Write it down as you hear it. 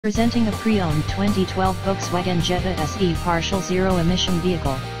Presenting a pre-owned 2012 Volkswagen Jetta SE partial zero-emission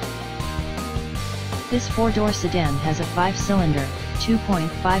vehicle. This four-door sedan has a 5-cylinder,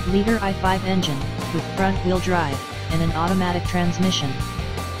 2.5-liter i5 engine, with front-wheel drive, and an automatic transmission.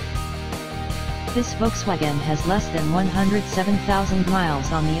 This Volkswagen has less than 107,000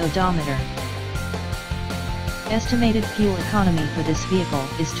 miles on the odometer. Estimated fuel economy for this vehicle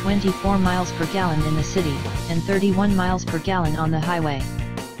is 24 miles per gallon in the city, and 31 miles per gallon on the highway.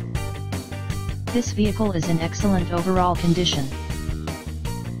 This vehicle is in excellent overall condition.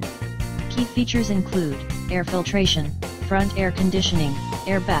 Key features include air filtration, front air conditioning,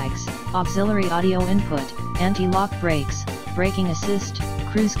 airbags, auxiliary audio input, anti-lock brakes, braking assist,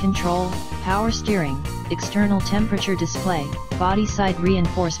 cruise control, power steering, external temperature display, body side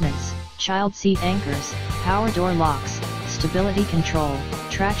reinforcements, child seat anchors, power door locks, stability control,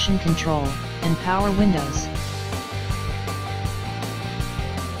 traction control, and power windows.